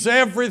 He's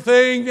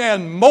everything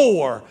and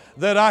more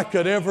that I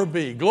could ever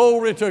be.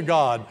 Glory to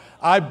God.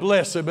 I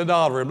bless him and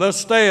honor him. Let's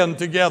stand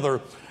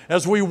together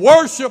as we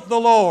worship the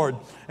Lord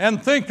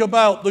and think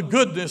about the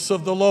goodness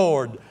of the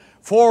Lord,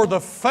 for the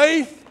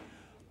faith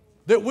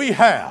that we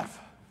have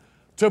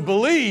to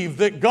believe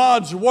that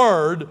God's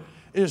Word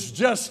is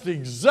just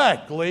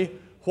exactly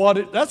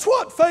that's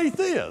what faith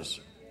is.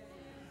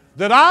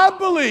 That I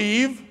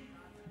believe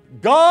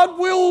God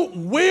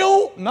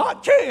will,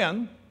 not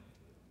can,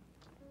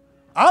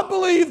 I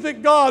believe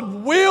that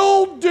God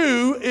will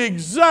do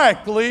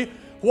exactly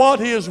what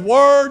His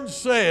Word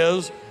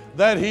says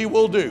that He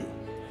will do.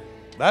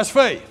 That's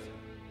faith.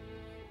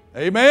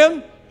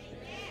 Amen?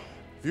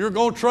 If you're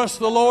going to trust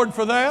the Lord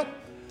for that,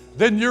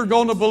 then you're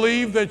going to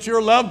believe that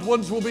your loved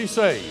ones will be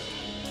saved.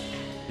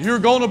 You're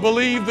going to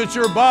believe that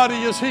your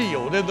body is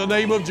healed in the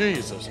name of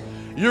Jesus.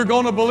 You're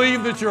going to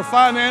believe that your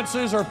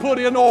finances are put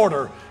in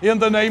order in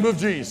the name of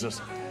Jesus.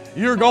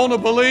 You're going to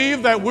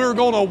believe that we're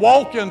going to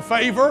walk in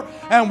favor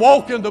and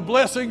walk in the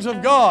blessings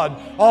of God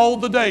all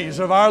the days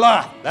of our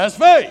life. That's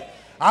faith.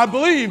 I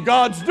believe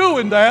God's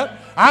doing that.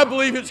 I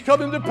believe it's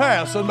coming to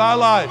pass in my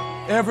life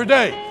every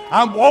day.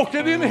 I'm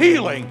walking in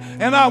healing,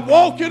 and I'm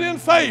walking in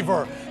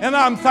favor, and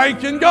I'm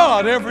thanking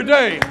God every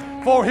day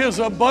for His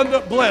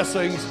abundant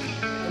blessings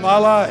in my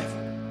life.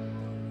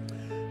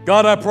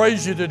 God, I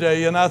praise you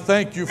today, and I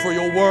thank you for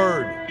your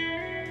word.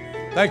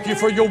 Thank you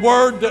for your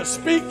word that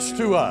speaks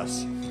to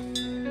us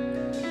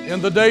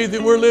in the day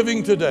that we're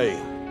living today,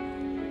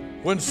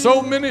 when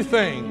so many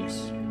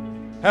things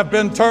have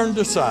been turned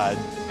aside.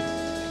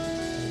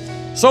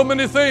 So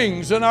many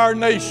things in our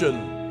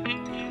nation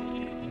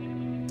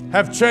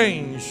have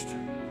changed,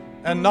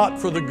 and not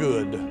for the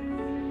good.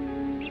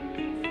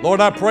 Lord,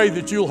 I pray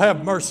that you'll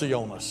have mercy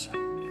on us.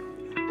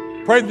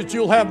 Pray that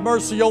you'll have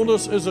mercy on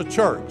us as a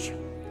church.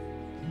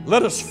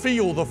 Let us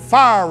feel the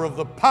fire of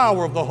the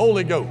power of the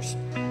Holy Ghost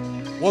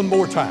one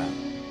more time.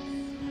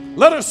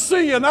 Let us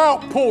see an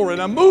outpouring,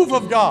 a move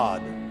of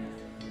God.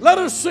 Let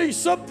us see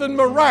something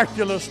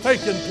miraculous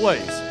taking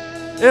place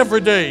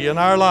every day in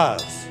our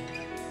lives.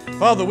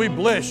 Father, we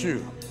bless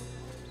you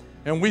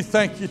and we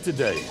thank you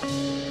today.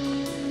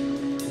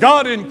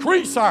 God,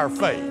 increase our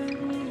faith.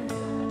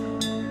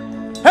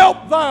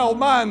 Help thou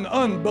mine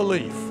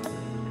unbelief.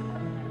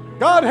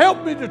 God,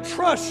 help me to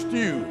trust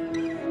you.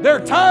 There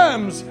are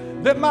times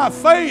that my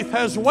faith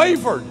has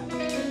wavered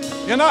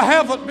and I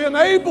haven't been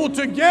able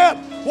to get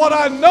what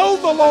I know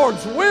the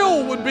Lord's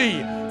will would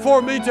be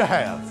for me to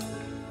have.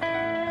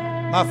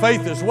 My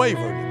faith has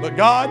wavered, but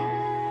God,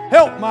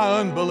 help my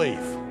unbelief.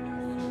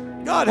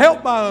 God,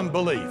 help my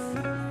unbelief.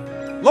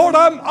 Lord,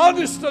 I'm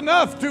honest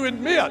enough to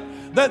admit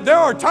that there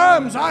are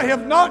times I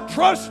have not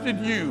trusted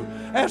you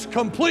as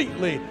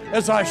completely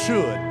as I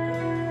should.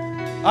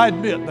 I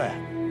admit that.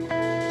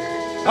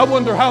 I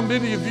wonder how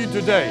many of you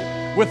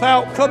today,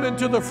 without coming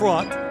to the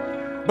front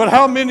But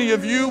how many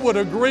of you would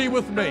agree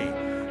with me?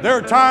 There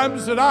are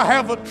times that I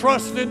haven't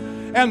trusted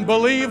and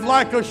believed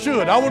like I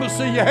should. I want to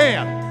see your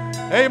hand.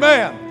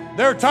 Amen.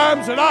 There are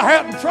times that I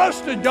hadn't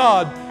trusted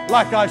God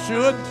like I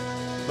should.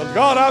 But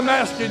God, I'm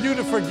asking you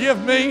to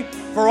forgive me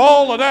for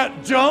all of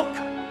that junk,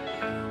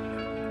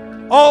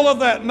 all of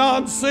that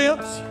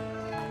nonsense,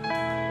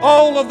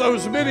 all of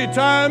those many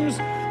times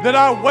that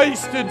I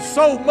wasted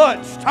so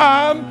much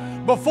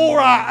time before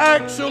I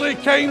actually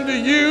came to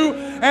you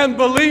and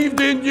believed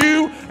in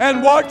you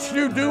and watched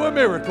you do a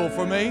miracle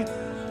for me.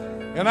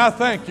 And I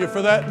thank you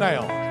for that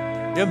now.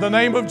 In the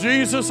name of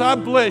Jesus, I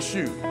bless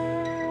you.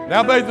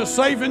 Now may the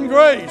saving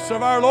grace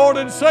of our Lord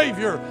and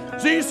Savior,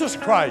 Jesus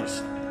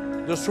Christ,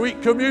 the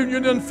sweet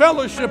communion and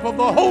fellowship of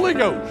the Holy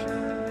Ghost,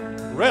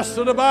 rest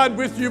and abide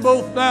with you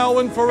both now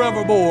and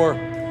forevermore.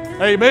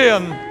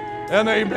 Amen and amen.